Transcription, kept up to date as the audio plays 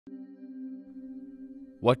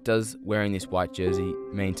What does wearing this white jersey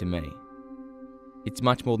mean to me? It's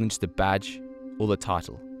much more than just a badge or the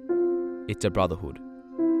title. It's a brotherhood,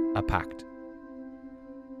 a pact.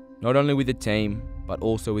 Not only with the team, but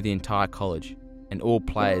also with the entire college and all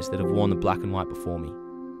players that have worn the black and white before me,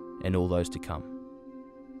 and all those to come.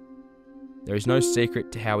 There is no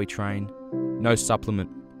secret to how we train, no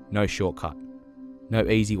supplement, no shortcut, no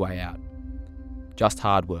easy way out, just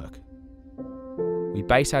hard work. We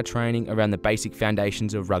base our training around the basic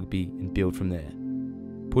foundations of rugby and build from there,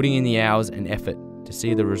 putting in the hours and effort to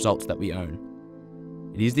see the results that we own.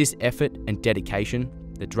 It is this effort and dedication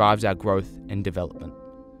that drives our growth and development.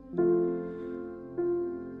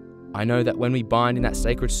 I know that when we bind in that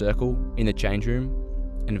sacred circle in the change room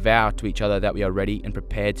and vow to each other that we are ready and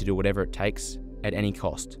prepared to do whatever it takes at any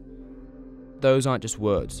cost, those aren't just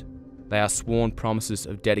words, they are sworn promises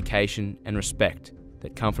of dedication and respect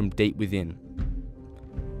that come from deep within.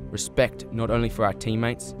 Respect not only for our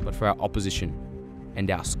teammates, but for our opposition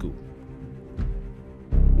and our school.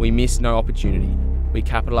 We miss no opportunity. We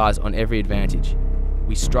capitalise on every advantage.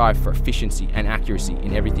 We strive for efficiency and accuracy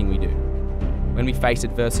in everything we do. When we face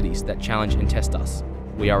adversities that challenge and test us,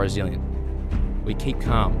 we are resilient. We keep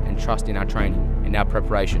calm and trust in our training and our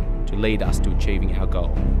preparation to lead us to achieving our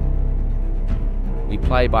goal. We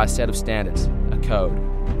play by a set of standards, a code.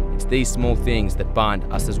 It's these small things that bind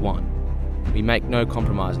us as one. We make no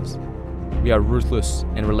compromises. We are ruthless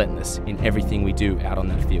and relentless in everything we do out on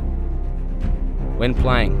that field. When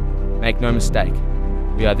playing, make no mistake,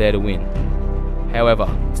 we are there to win. However,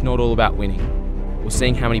 it's not all about winning or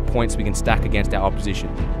seeing how many points we can stack against our opposition.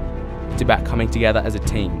 It's about coming together as a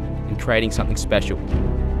team and creating something special,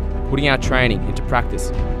 putting our training into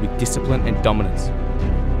practice with discipline and dominance.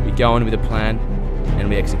 We go in with a plan and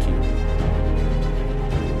we execute.